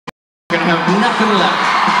gonna have nothing left.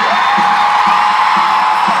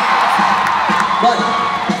 But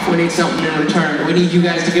we need something in return. We need you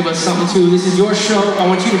guys to give us something too. This is your show. I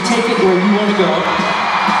want you to take it where you want to go.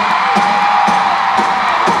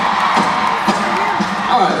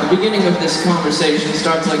 Alright, the beginning of this conversation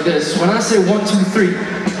starts like this. When I say 1, 2, 3,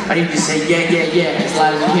 I need you to say yeah, yeah, yeah as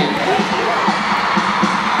loud as you can.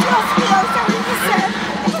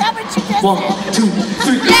 1, 2,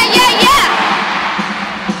 3. Yeah, yeah, yeah!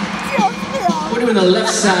 We're doing the left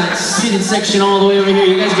side seated section all the way over here.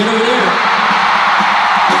 You guys get over there.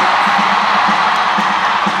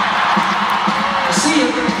 I see you.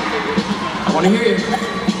 I want to hear you.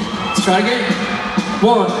 Let's try again.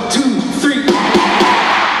 1, 2, 3.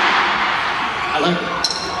 I like it.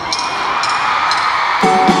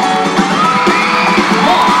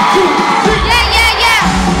 1, 2, 3. Yeah, yeah, yeah!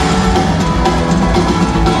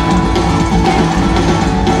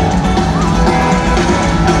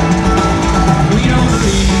 We don't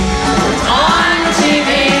believe what's on TV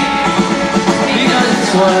because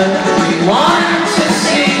it's what we want to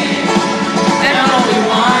see. And all we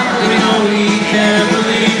want, we know we can't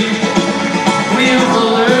believe. We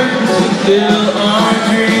will learn to fill our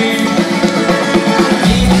dreams.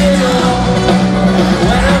 Even though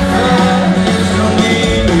when I find there's no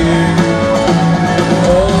meaning.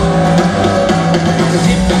 Oh, 'cause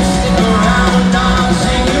if you stick around, I'll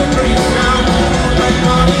sing you pretty sound. Like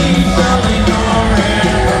money falling on hand.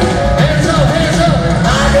 Hands up, hands up.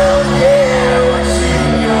 I don't care what's in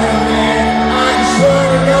your head. I just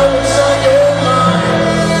wanna know what's on your mind.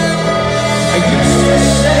 I used to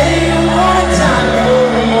say you want time for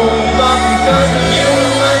a moment, but because of you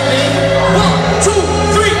and my thing. 1, 2,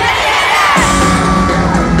 3.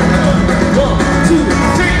 1, 2,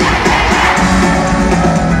 3.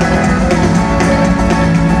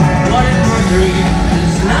 What if my dream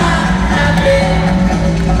is not happening?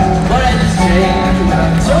 But I just changed what I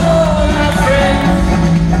told my friends.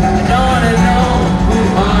 I don't wanna know who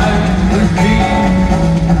I would be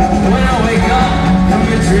when I wake up from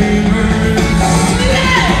your dreamers.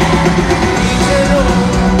 Need to know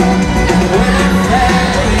when I'm back,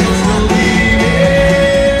 please believe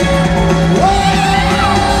it. Whoa!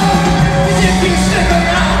 'Cause if you stick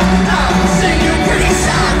around, I'll sing you pretty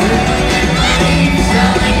sound.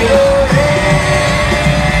 Selling your head.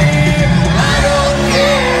 I don't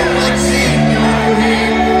care what's in your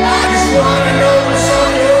head. I just wanna know what's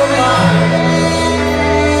on your mind.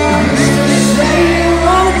 I used to say you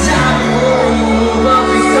want time for a move, but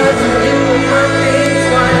because of you and my things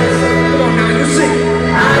twice. Come on now, you sing.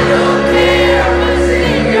 I don't care what's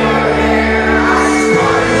in your hair. I just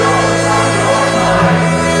wanna know what's on your mind.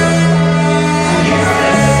 I used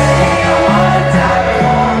to say I wanna die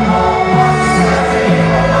for a move, but because of you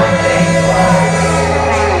and my things twice.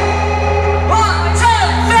 1, 2,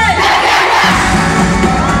 3.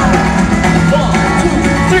 1, 2,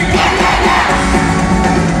 3.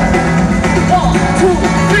 1, 2,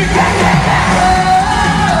 3.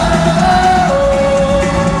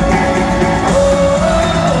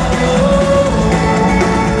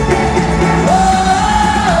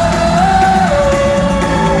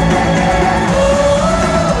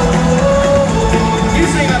 You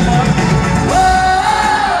sing that part.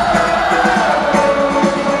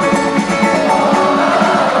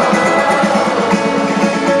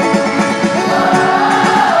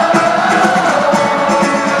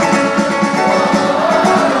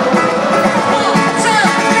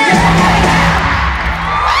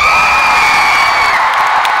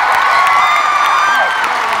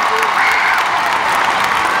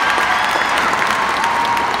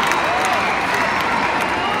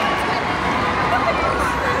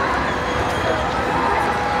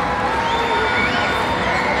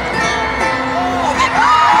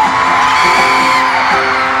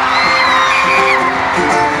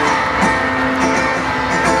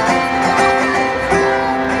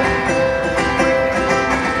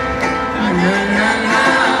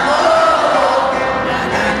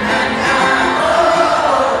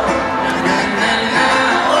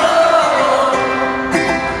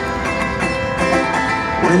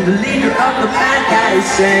 When the leader of the bad guys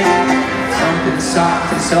sang something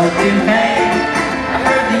soft and soaked in pain, I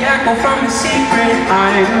heard the echo from the secret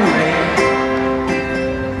hideaway.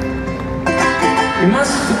 He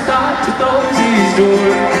must have forgot to close his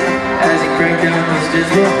doors as he cranked down those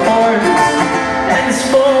dismal chords, and his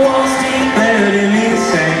four walls declared him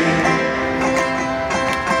insane.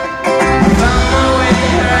 Found my way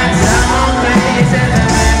right down my place and I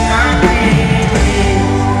met my king.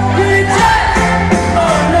 Good touch!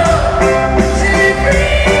 Oh no! Set me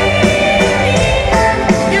free!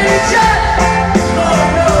 Good touch! Oh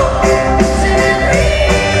no! Set me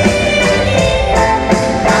free!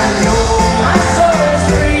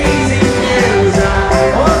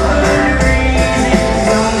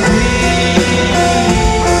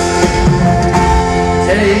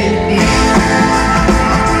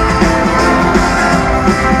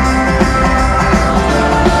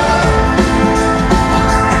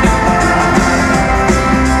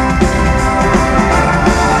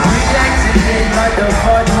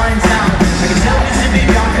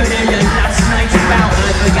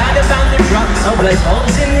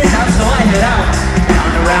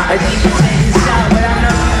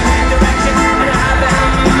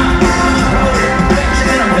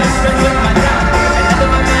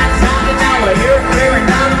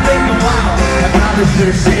 to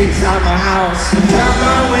the shakes out my house. Found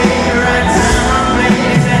my way right to my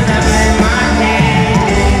place as I play my game.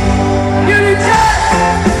 You the judge,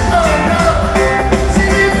 oh no, set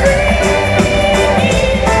me free.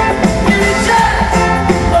 You the judge,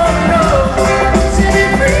 oh no, set me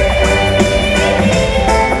free.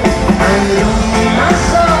 I know my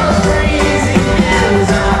soul's freezing as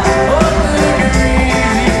I open and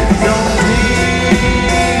easy. Don't please.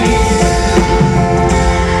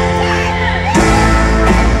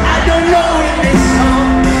 I don't know if this song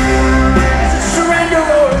is a surrender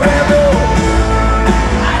or a rebel.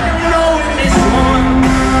 I don't know if this one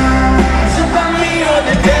is about me or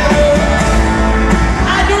the devil.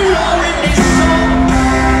 I don't know if this song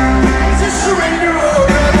is a surrender or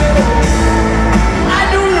a rebel. I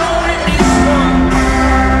don't know if this one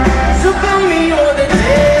is about me or the devil.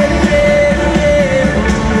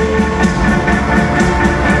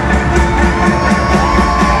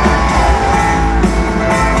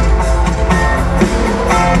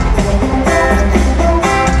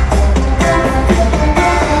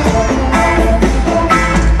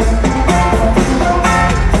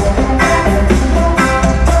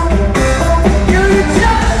 You're the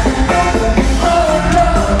judge, oh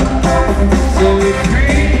Lord, set me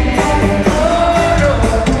free, oh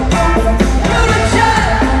Lord. You're the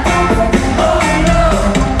judge, oh Lord,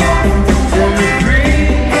 set me free,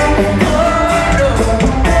 oh Lord.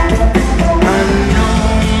 I know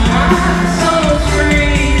my soul's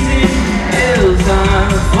freezing, hills are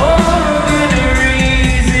for good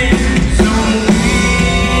reason. So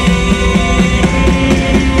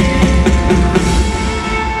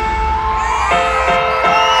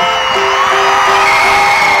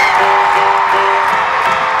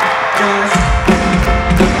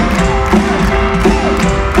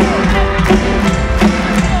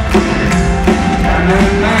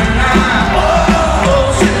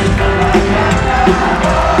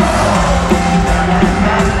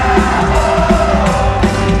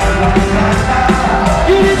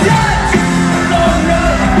you're the judge, oh no,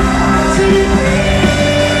 set me free.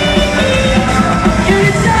 You're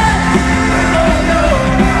the judge, oh no,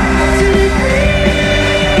 set me free.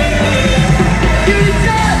 You're the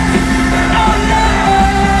judge, oh no,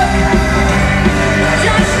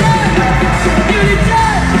 just you're the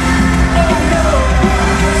judge, oh no,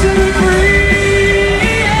 set me free.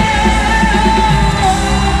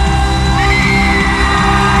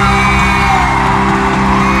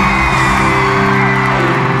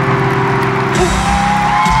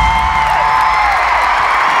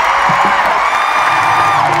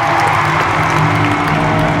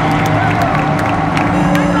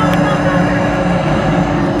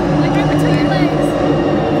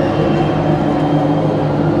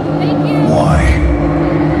 Why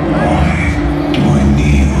do I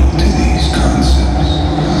kneel to these concepts?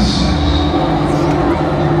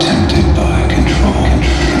 Tempted by control,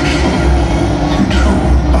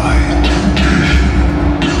 controlled by temptation.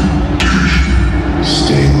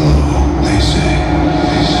 Stay low, they say.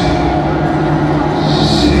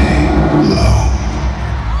 Stay low.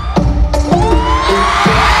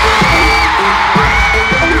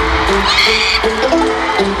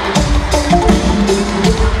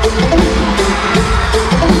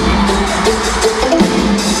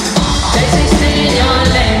 They say stay in your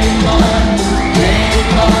lane, boy,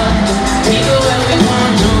 we go where we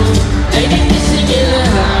want to. They think this is the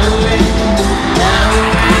highway,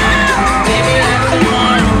 baby, like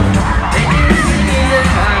tomorrow. They think this is the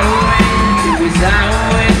highway, it was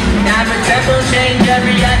highway. Now the tempo change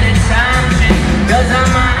every other time, shit. 'Cause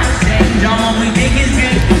I'm on stage, all what we think is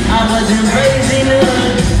good. I wasn't raised in the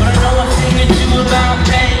hood, but I know a thing or two about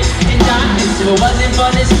pain and darkness. If it wasn't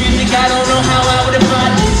for this music, I don't know how I would've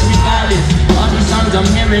brought this. Regardless, all these songs I'm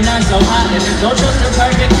hearing are so heartless. Don't trust the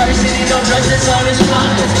perfect person, and don't trust the song is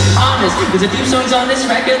flawless. Honest, there's a few songs on this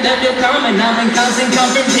record that feel common. I'm in constant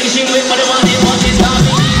confrontation with what I want and what is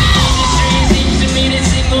harmony. The industry seems to me that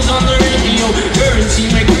signals on the radio. Currency,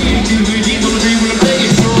 my creativity, don't agree when I play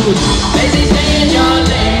it through. They say stay in your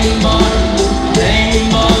lane, boy.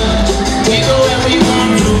 We go where we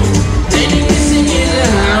want to. They think this thing is a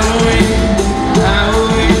highway.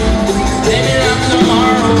 Maybe not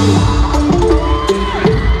tomorrow.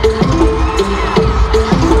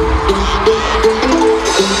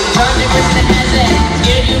 Trying to push the handset,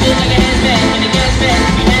 scared you feel like a hazmat in a gas mask.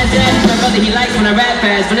 He has that. My brother, he likes when I rap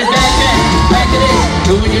fast, but it's back to this.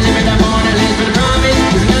 Who would you live it up on a list for the promise?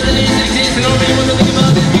 There's another list that exists, and nobody wants to think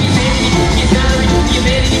about this. Get sanity, get salary, get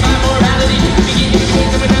vanity, my morality. We get these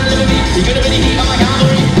things, I'm not living me. You're gonna be the heat on my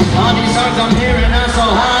cavalry. All these songs I'm hearing are so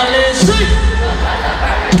heartless.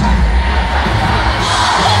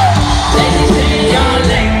 They say stay in your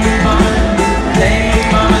lane, boy.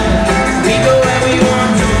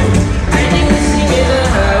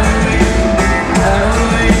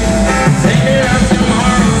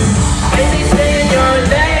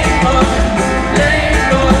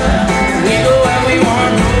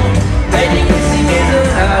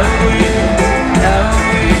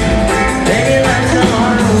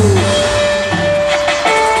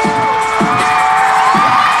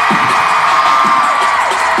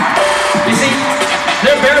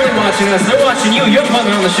 watching us, they're watching you. You're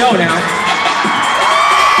putting on the show now.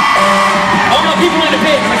 All my people in the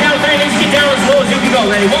pit, on the count of 3, let's get down as low as you can go.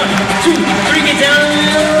 Ready? 1, 2, 3, get down.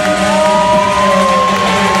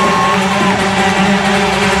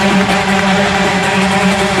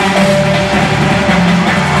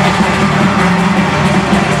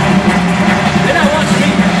 They're not watching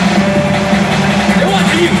me. They're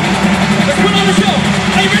watching you. Let's put on the show.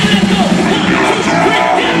 Are you ready? Let's go. 1, 2, 3,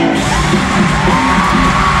 down.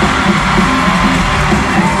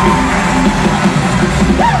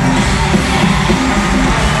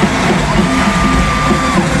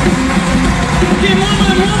 Keep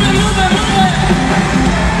moving, moving, moving.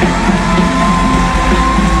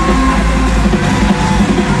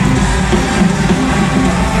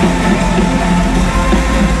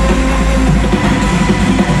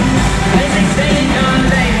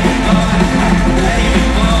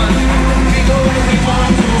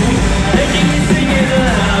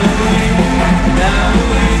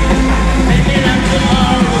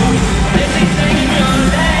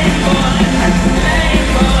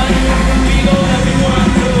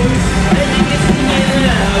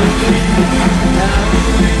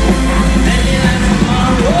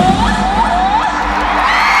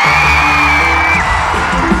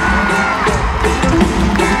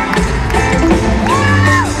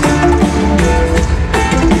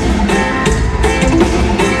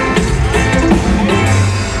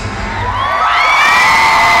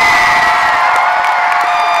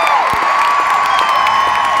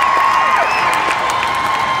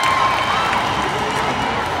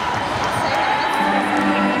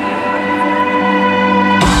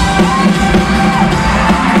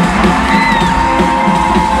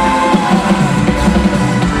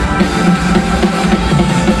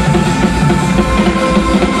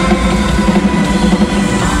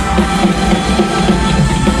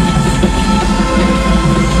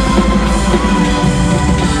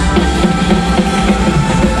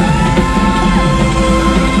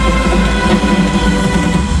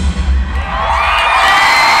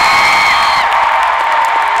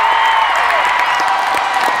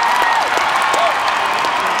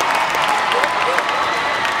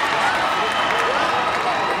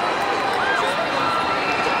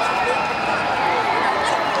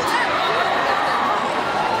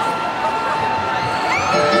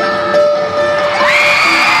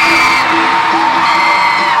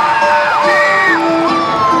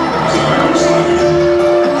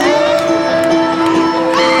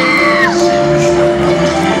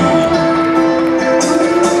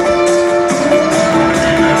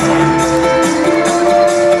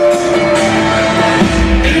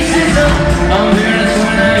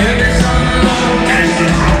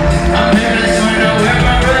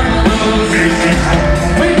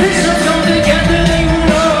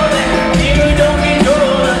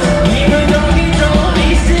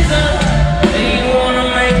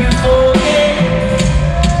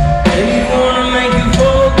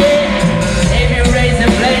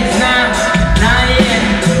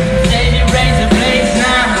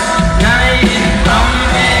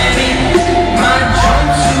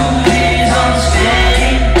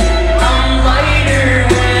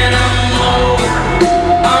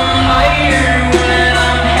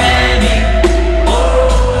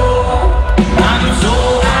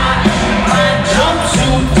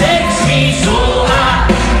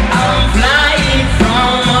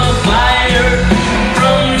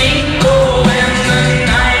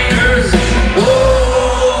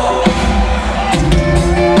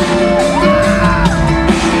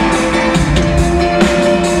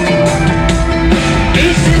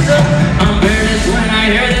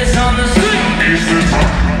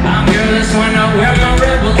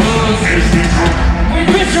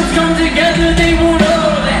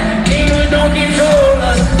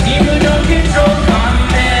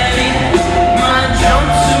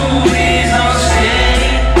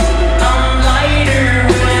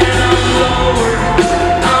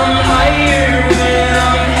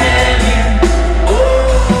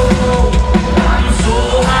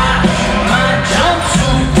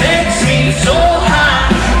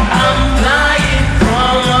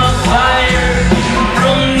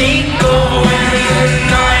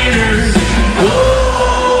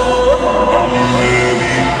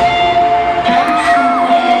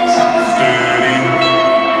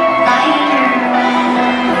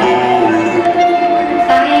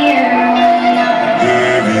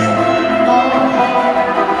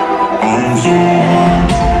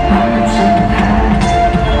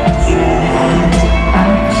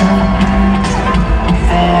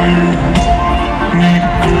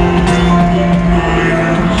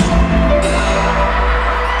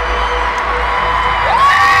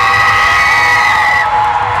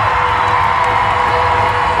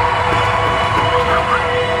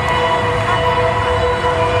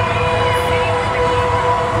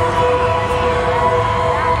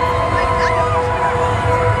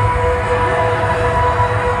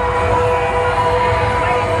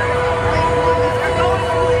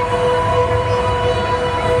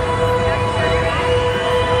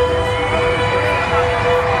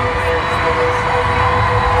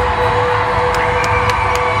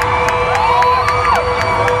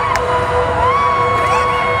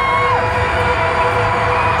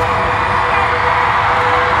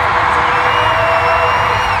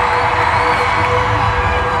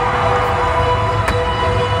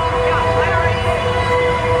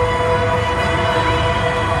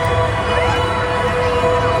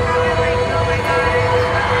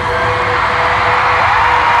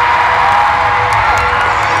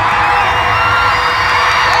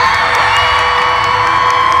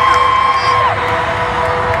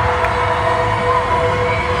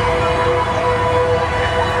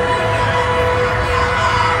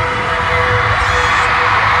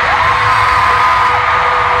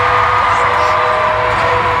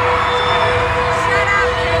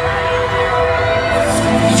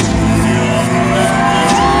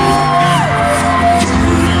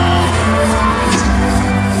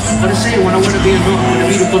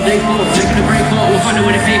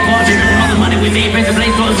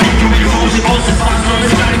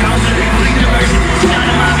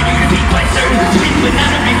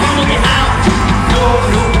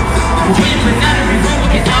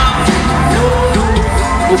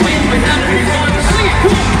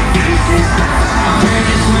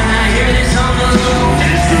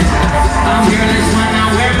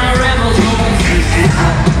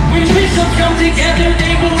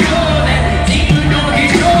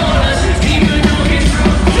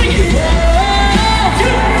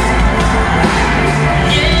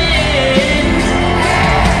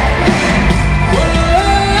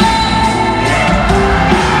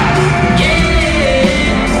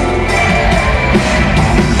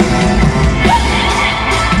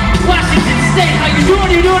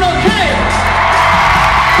 you doing okay?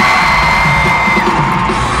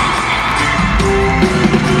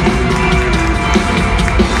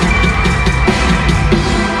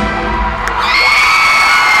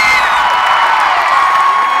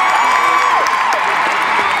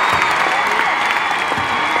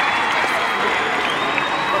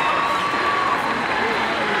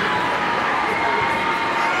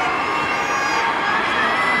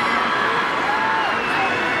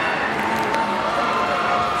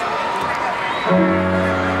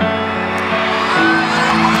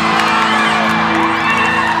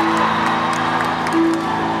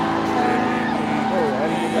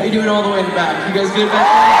 How you doing all the way in the back? You guys good back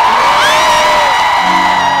there?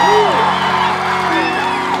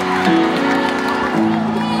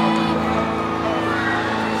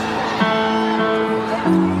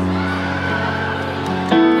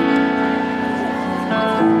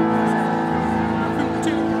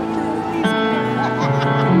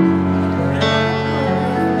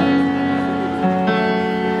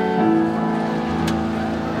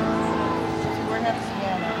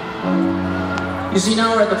 You see,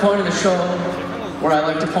 now we're at the point of the show where I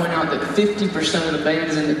like to point out that 50% of the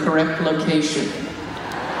band is in the correct location.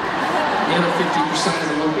 The other 50% is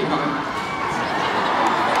a little behind.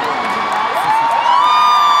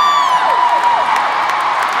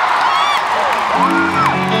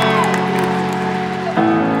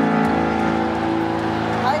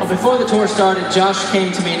 Well, before the tour started, Josh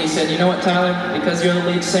came to me and he said, "You know what, Tyler? Because you're the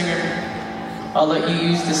lead singer, I'll let you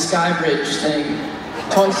use the Sky Bridge thing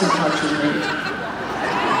twice as much as me."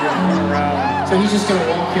 So he's just gonna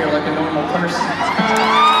walk here like a normal person.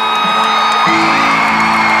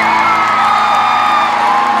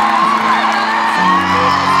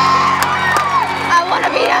 I want to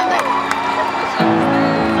be down there.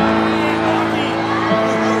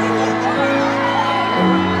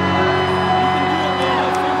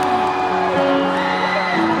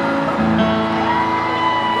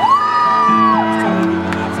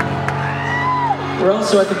 We're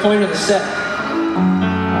also at the point of the set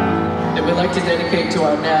that we like to dedicate to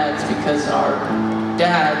our dads, because our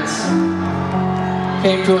dads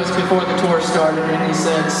came to us before the tour started and he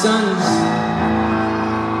said, "Sons,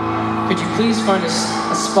 could you please find a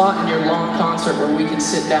spot in your long concert where we can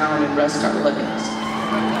sit down and rest our legs?"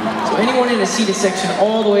 So anyone in a seated section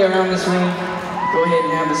all the way around this room, go ahead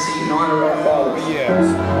and have a seat in honor of our fathers.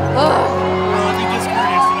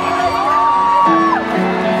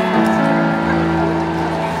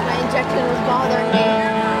 My injection was bothering me.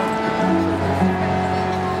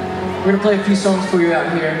 We're gonna play a few songs for you out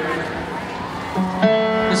here.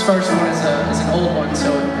 This first one is an old one,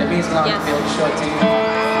 so it means a lot to be able to show it to you. A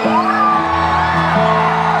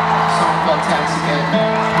song called Taxi.